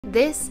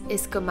This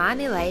is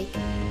Komani Lake,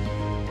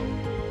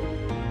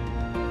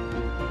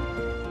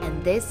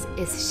 and this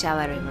is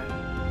Shala River.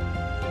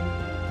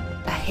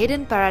 A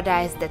hidden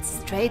paradise that's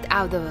straight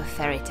out of a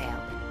fairy tale.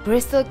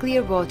 Crystal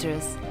clear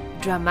waters,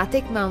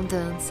 dramatic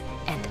mountains,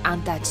 and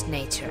untouched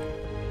nature.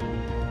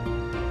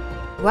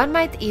 One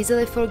might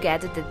easily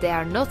forget that they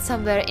are not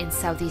somewhere in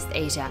Southeast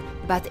Asia,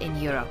 but in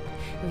Europe.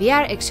 We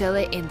are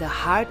actually in the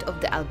heart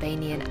of the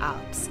Albanian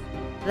Alps.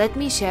 Let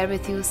me share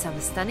with you some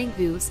stunning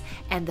views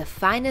and the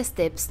finest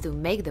tips to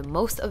make the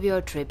most of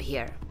your trip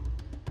here.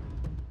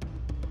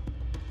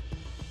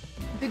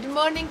 Good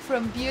morning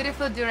from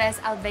beautiful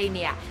Durrës,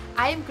 Albania.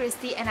 I am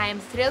Christy and I am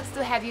thrilled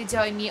to have you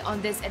join me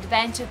on this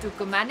adventure to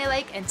Komani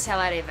Lake and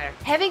Shala River.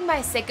 Having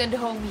my second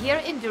home here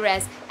in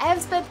Durrës, I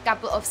have spent a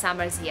couple of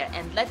summers here,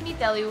 and let me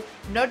tell you,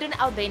 northern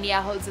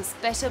Albania holds a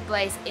special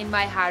place in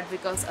my heart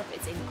because of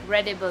its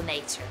incredible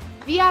nature.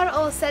 We are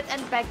all set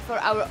and packed for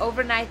our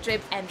overnight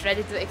trip and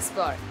ready to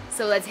explore,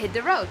 so let's hit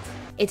the road!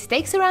 It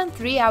takes around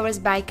 3 hours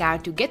by car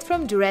to get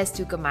from Durrës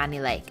to Komani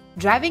Lake.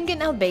 Driving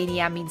in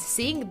Albania means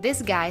seeing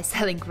this guy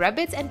selling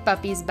rabbits and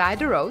puppies by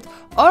the road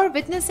or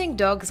witnessing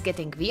dogs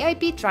getting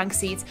VIP trunk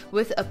seats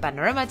with a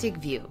panoramic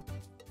view.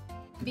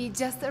 We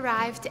just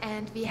arrived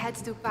and we had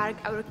to park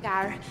our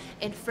car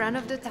in front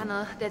of the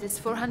tunnel that is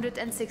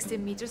 460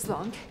 meters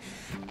long,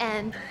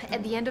 and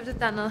at the end of the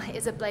tunnel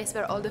is a place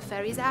where all the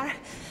ferries are.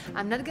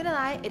 I'm not gonna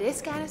lie, it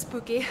is kind of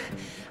spooky.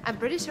 I'm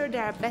pretty sure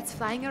there are bats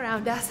flying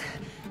around us,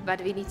 but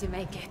we need to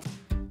make it.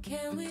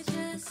 Can we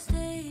just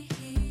stay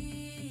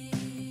here?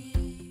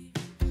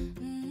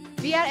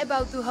 We are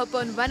about to hop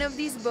on one of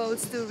these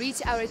boats to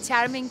reach our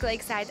charming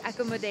lakeside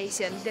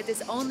accommodation that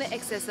is only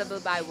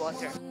accessible by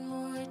water.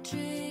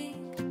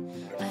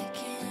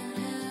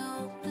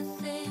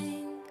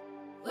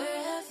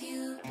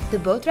 The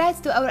boat rides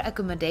to our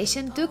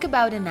accommodation took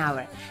about an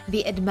hour.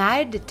 We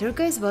admired the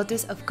turquoise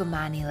waters of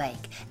Komani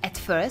Lake. At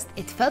first,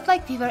 it felt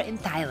like we were in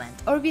Thailand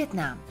or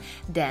Vietnam.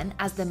 Then,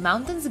 as the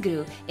mountains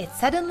grew, it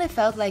suddenly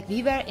felt like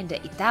we were in the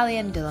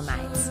Italian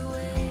Dolomites.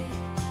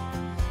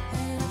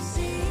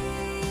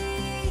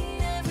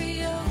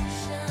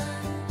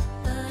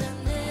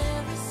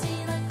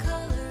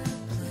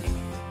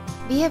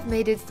 We have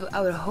made it to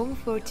our home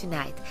for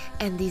tonight,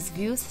 and these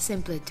views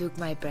simply took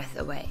my breath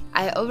away.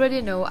 I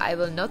already know I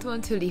will not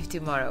want to leave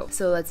tomorrow,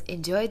 so let's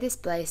enjoy this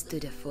place to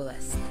the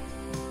fullest.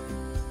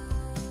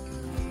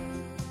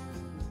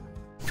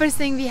 First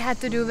thing we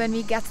had to do when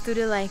we got to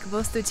the lake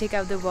was to check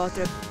out the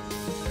water.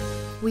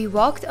 We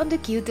walked on the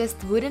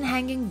cutest wooden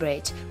hanging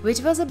bridge,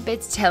 which was a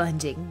bit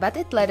challenging, but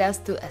it led us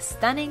to a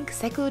stunning,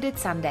 secluded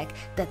sun deck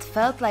that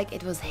felt like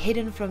it was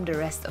hidden from the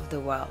rest of the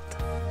world.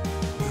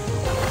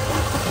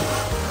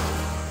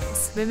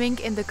 Swimming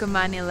in the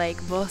Komani Lake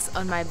was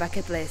on my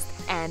bucket list,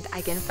 and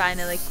I can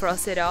finally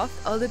cross it off.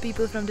 All the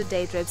people from the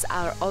day trips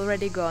are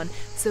already gone,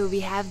 so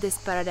we have this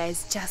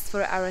paradise just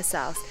for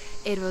ourselves.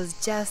 It was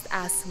just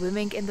us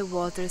swimming in the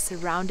water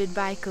surrounded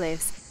by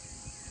cliffs.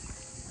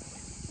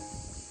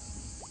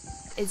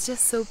 It's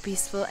just so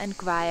peaceful and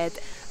quiet.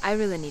 I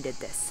really needed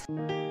this.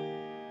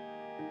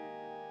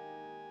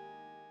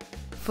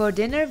 For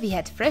dinner we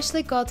had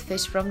freshly caught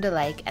fish from the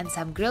lake and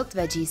some grilled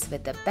veggies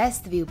with the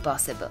best view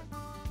possible.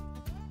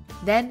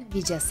 Then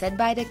we just sat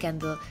by the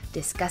candle,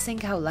 discussing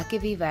how lucky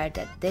we were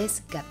that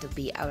this got to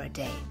be our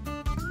day.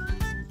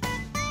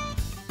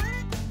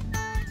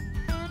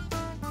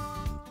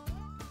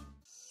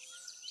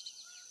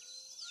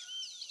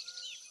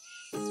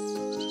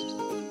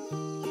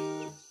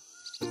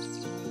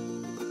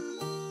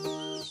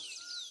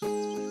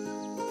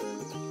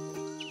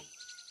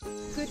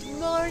 Good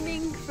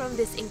morning from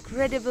this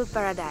incredible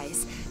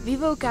paradise. We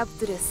woke up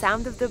to the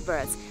sound of the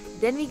birds.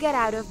 Then we got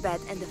out of bed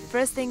and the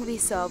first thing we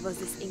saw was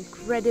this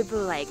incredible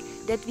lake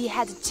that we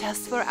had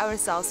just for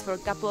ourselves for a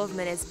couple of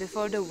minutes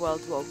before the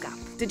world woke up.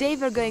 Today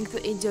we're going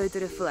to enjoy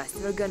to the fullest.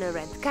 We're gonna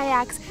rent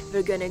kayaks,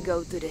 we're gonna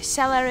go to the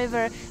Shala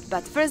River,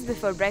 but first,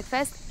 before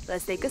breakfast,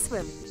 let's take a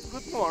swim.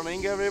 Good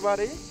morning,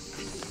 everybody.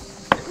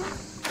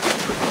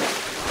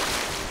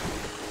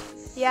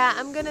 Yeah,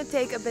 I'm gonna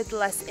take a bit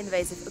less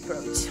invasive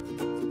approach.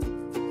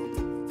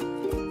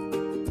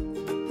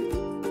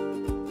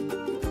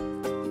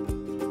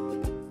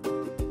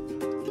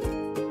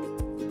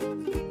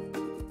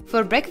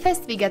 For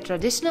breakfast we got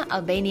traditional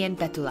Albanian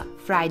petula,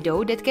 fried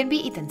dough that can be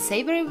eaten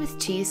savory with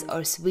cheese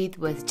or sweet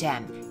with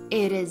jam.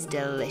 It is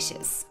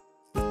delicious.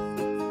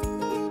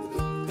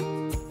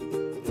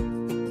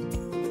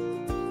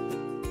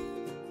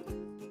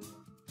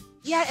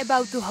 We are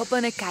about to hop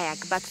on a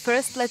kayak, but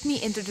first let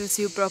me introduce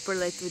you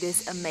properly to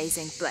this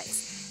amazing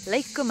place.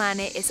 Lake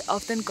Komani is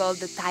often called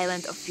the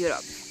Thailand of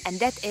Europe, and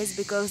that is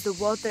because the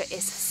water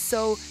is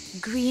so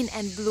green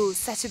and blue,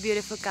 such a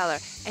beautiful color,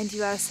 and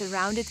you are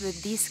surrounded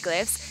with these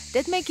cliffs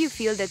that make you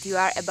feel that you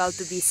are about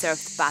to be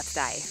served pad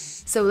thai.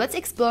 So let's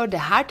explore the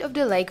heart of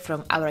the lake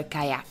from our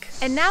kayak.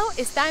 And now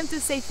it's time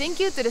to say thank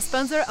you to the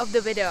sponsor of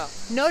the video,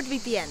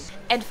 NordVPN.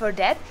 And for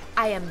that,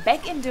 I am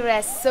back in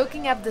Durrës,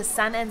 soaking up the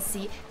sun and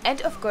sea, and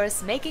of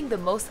course making the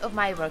most of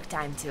my work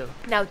time too.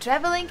 Now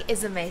traveling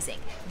is amazing,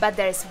 but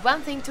there is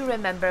one thing to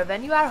remember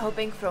when you are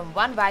hopping from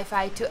one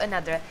Wi-Fi to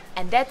another,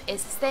 and that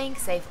is staying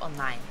safe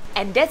online.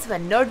 And that's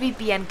when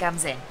NordVPN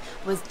comes in.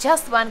 With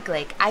just one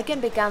click, I can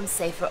become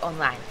safer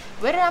online,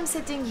 whether I'm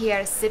sitting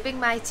here sipping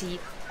my tea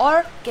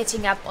or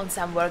catching up on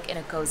some work in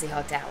a cozy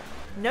hotel.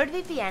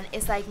 NordVPN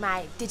is like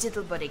my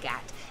digital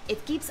bodyguard.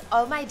 It keeps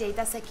all my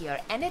data secure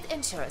and it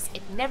ensures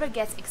it never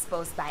gets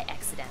exposed by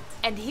accident.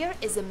 And here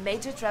is a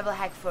major travel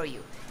hack for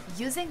you.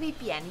 Using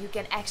VPN, you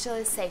can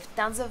actually save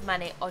tons of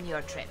money on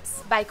your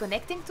trips. By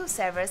connecting to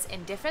servers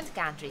in different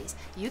countries,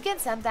 you can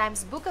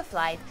sometimes book a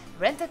flight,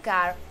 rent a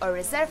car, or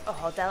reserve a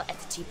hotel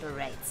at cheaper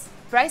rates.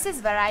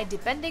 Prices vary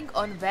depending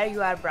on where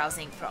you are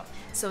browsing from,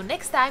 so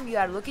next time you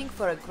are looking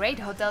for a great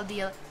hotel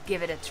deal,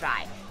 give it a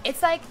try.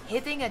 It's like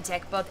hitting a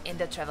jackpot in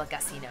the travel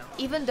casino.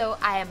 Even though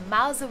I am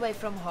miles away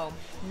from home,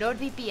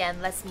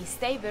 NordVPN lets me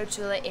stay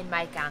virtually in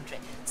my country,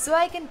 so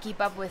I can keep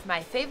up with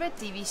my favorite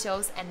TV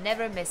shows and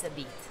never miss a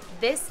beat.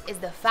 This is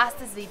the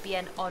fastest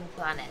VPN on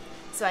planet,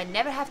 so I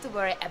never have to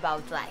worry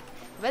about lag.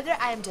 Whether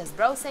I am just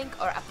browsing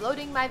or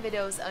uploading my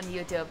videos on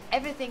YouTube,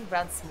 everything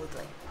runs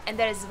smoothly. And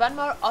there is one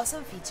more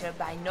awesome feature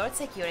by Nord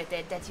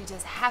Security that you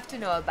just have to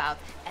know about,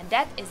 and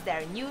that is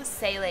their new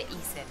Shala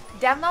eSIM.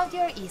 Download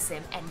your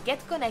eSIM and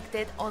get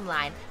connected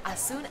online as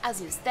soon as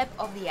you step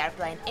off the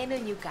airplane in a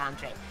new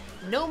country.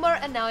 No more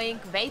annoying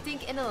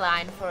waiting in a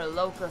line for a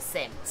local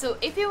SIM. So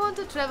if you want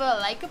to travel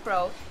like a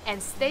pro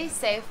and stay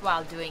safe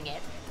while doing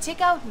it, check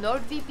out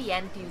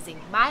NordVPN using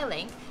my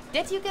link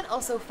that you can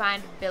also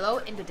find below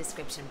in the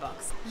description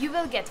box. You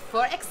will get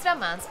 4 extra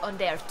months on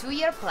their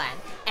 2-year plan,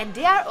 and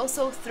they are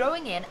also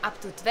throwing in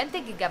up to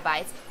 20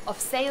 GB of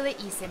Shala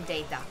eSIM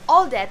data.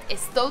 All that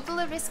is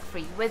totally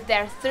risk-free with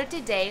their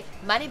 30-day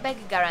money-back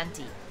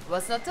guarantee.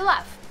 What's not to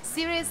love?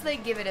 Seriously,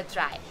 give it a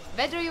try.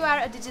 Whether you are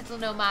a digital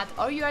nomad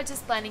or you are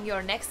just planning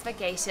your next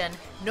vacation,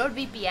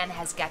 NordVPN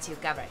has got you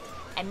covered.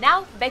 And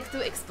now, back to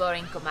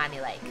exploring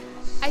Komani Lake.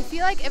 I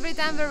feel like every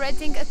time we're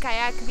renting a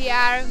kayak, we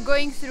are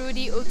going through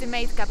the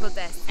ultimate couple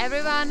test.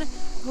 Everyone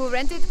who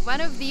rented one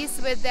of these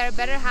with their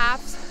better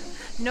halves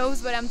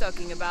knows what I'm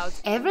talking about.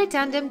 Every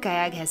tandem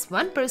kayak has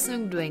one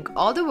person doing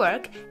all the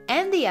work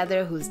and the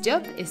other whose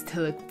job is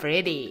to look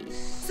pretty.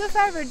 So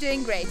far we're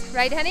doing great,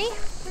 right honey?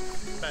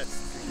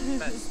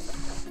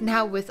 Best.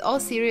 Now, with all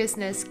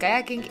seriousness,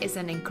 kayaking is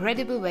an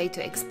incredible way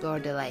to explore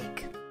the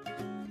lake.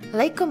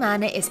 Lake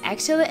Komani is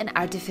actually an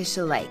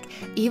artificial lake.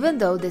 Even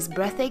though this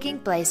breathtaking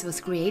place was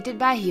created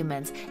by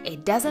humans,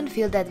 it doesn't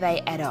feel that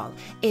way at all.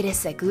 It is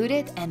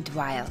secluded and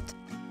wild.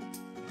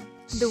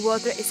 The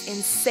water is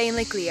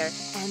insanely clear,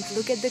 and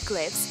look at the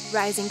cliffs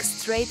rising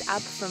straight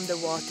up from the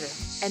water.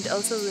 And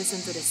also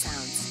listen to the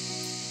sounds.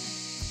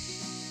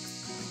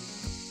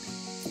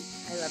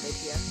 I love it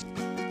here.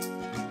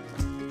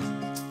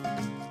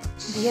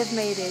 We have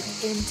made it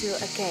into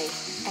a cave,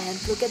 and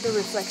look at the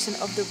reflection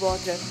of the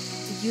water,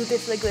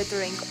 beautifully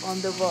glittering on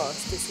the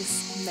walls. This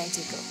is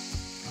magical.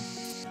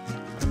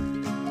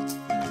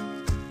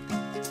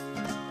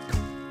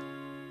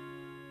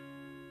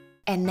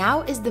 And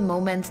now is the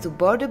moment to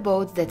board a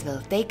boat that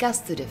will take us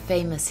to the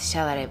famous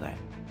Shala River.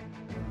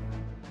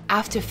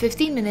 After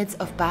 15 minutes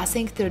of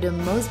passing through the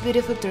most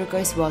beautiful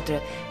turquoise water,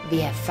 we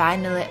have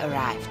finally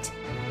arrived.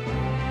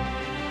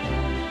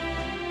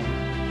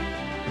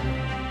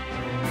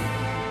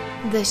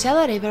 The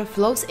Shala River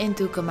flows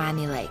into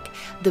Komani Lake.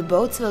 The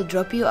boats will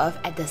drop you off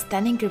at the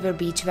stunning river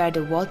beach where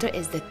the water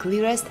is the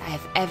clearest I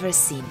have ever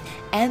seen,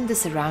 and the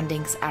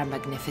surroundings are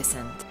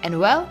magnificent. And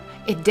well,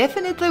 it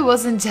definitely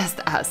wasn't just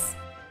us.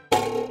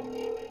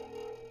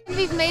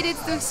 We've made it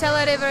to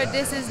Shala River.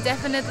 This is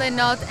definitely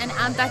not an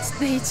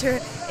untouched nature.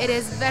 It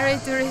is very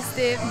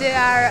touristy. There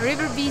are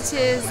river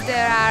beaches,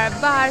 there are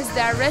bars,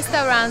 there are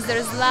restaurants,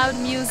 there's loud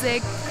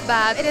music,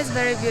 but it is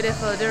very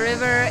beautiful. The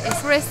river is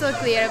crystal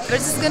clear.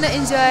 We're just gonna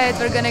enjoy it,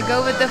 we're gonna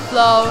go with the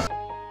flow.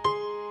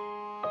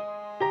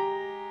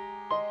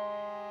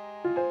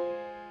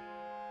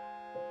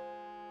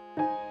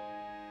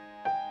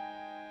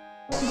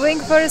 Going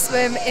for a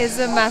swim is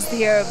a must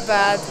here,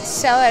 but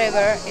Shala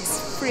River is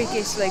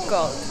freakishly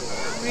cold.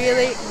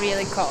 Really,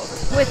 really cold.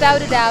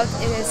 Without a doubt,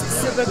 it is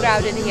super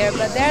crowded here,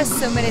 but there are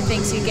so many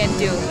things you can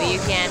do. You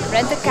can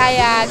rent a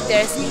kayak,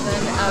 there's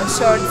even a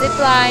short zip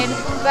line,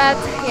 but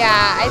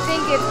yeah, I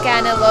think it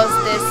kind of lost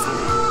this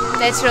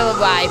natural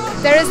vibe.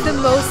 There is the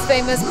most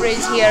famous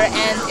bridge here,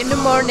 and in the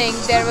morning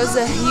there was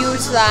a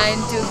huge line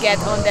to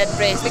get on that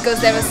bridge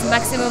because there was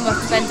maximum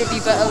of 20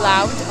 people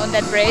allowed on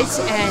that bridge,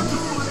 and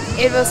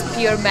it was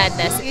pure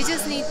madness. You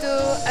just need to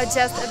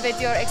adjust a bit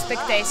your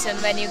expectation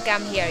when you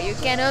come here. You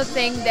cannot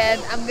think that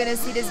I'm gonna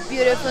see this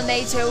beautiful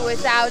nature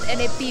without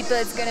any people,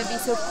 it's gonna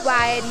be so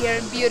quiet here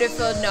and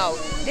beautiful. No,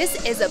 this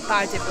is a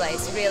party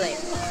place, really.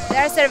 They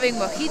are serving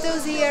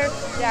mojitos here,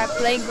 they are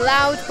playing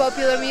loud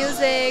popular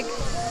music.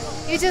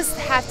 You just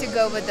have to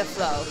go with the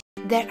flow.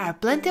 There are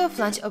plenty of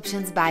lunch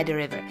options by the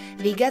river.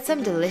 We got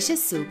some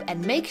delicious soup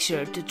and make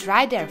sure to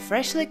try their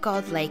freshly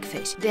caught lake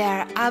fish. They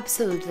are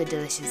absolutely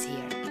delicious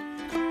here.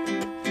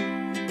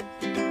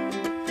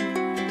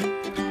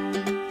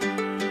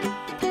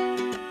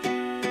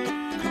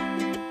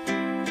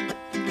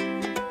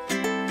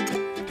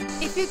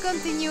 If you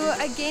continue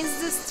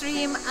against the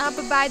stream up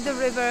by the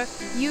river,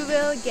 you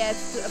will get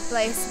to a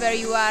place where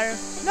you are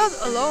not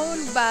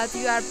alone, but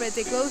you are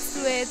pretty close to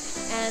it,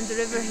 and the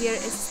river here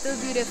is still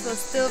beautiful,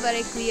 still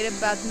very clear,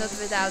 but not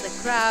without the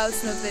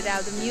crowds, not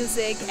without the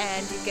music,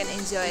 and you can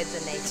enjoy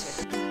the nature.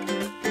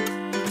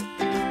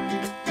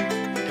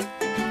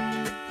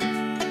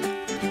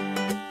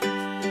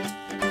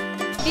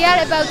 We are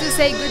about to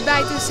say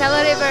goodbye to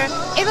Shala River.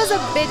 It was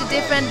a bit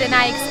different than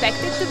I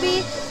expected to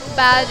be,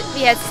 but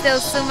we had still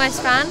so much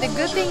fun. The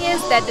good thing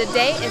is that the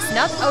day is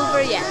not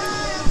over yet.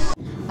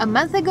 A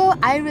month ago,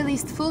 I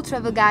released full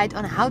travel guide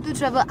on how to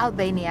travel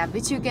Albania,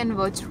 which you can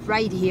watch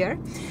right here.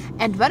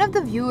 And one of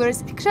the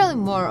viewers, actually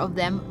more of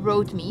them,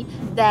 wrote me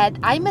that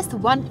I missed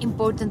one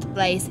important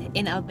place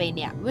in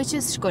Albania, which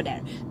is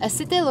Shkodër, a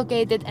city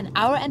located an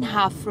hour and a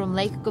half from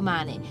Lake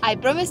Komani. I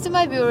promised to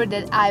my viewer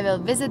that I will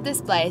visit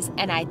this place,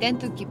 and I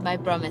tend to keep my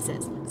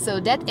promises.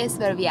 So that is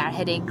where we are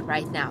heading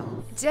right now.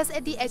 Just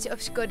at the edge of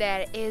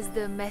Shkodër is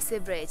the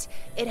Mesi Bridge.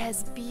 It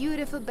has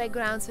beautiful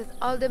backgrounds with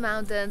all the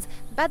mountains,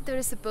 but there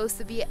is supposed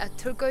to be a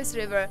turquoise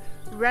river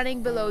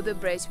running below the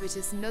bridge, which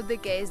is not the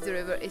case. The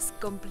river is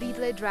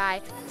completely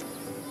dry.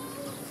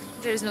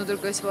 There is no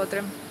turquoise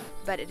water,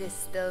 but it is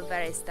still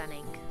very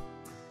stunning.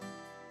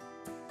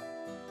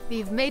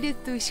 We've made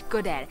it to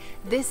Shkodër.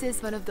 This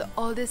is one of the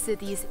oldest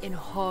cities in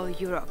whole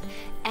Europe.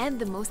 And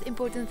the most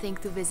important thing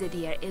to visit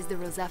here is the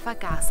Rozafa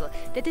Castle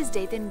that is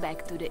dating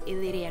back to the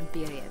Illyrian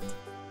period.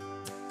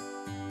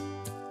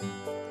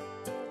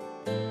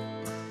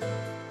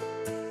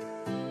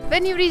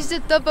 When you reach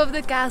the top of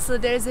the castle,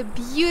 there is a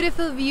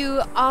beautiful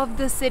view of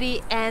the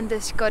city and the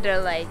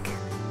Shkodër lake.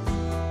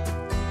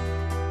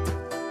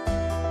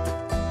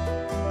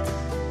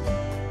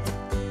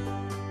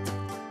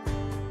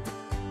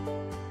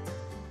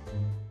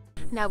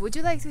 Now, would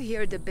you like to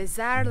hear the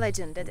bizarre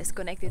legend that is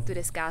connected to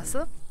this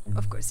castle?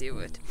 Of course you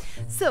would.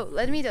 So,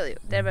 let me tell you,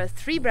 there were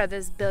 3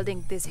 brothers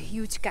building this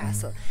huge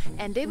castle,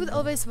 and they would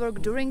always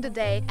work during the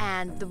day,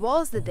 and the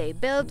walls that they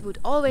built would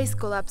always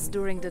collapse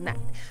during the night.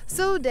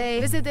 So they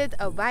visited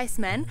a wise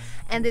man,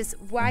 and this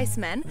wise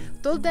man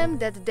told them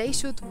that they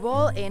should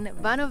wall in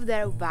one of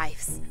their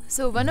wives.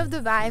 So one of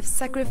the wives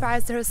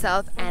sacrificed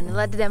herself and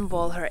let them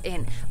wall her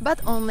in, but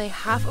only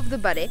half of the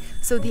body,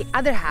 so the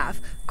other half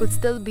could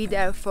still be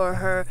there for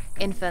her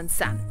infant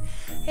son.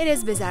 It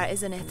is bizarre,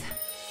 isn't it?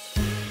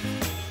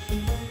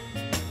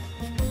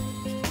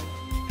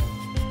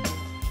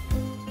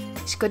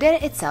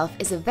 Shkodër itself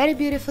is a very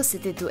beautiful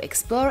city to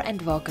explore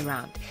and walk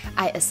around.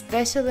 I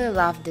especially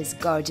love this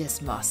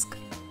gorgeous mosque.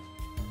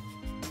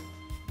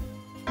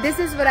 This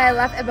is what I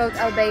love about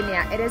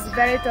Albania. It is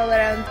very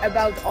tolerant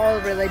about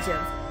all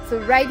religions. So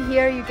right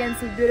here you can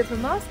see beautiful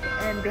mosque,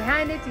 and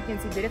behind it you can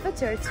see beautiful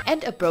church.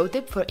 And a pro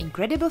tip for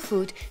incredible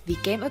food, we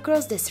came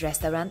across this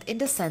restaurant in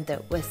the center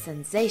with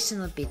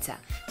sensational pizza.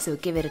 So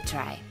give it a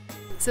try.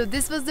 So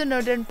this was the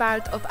northern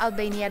part of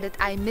Albania that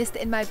I missed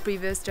in my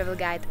previous travel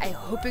guide. I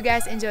hope you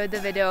guys enjoyed the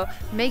video.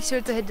 Make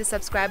sure to hit the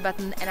subscribe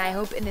button, and I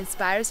hope it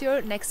inspires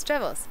your next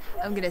travels.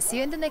 I'm gonna see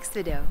you in the next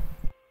video.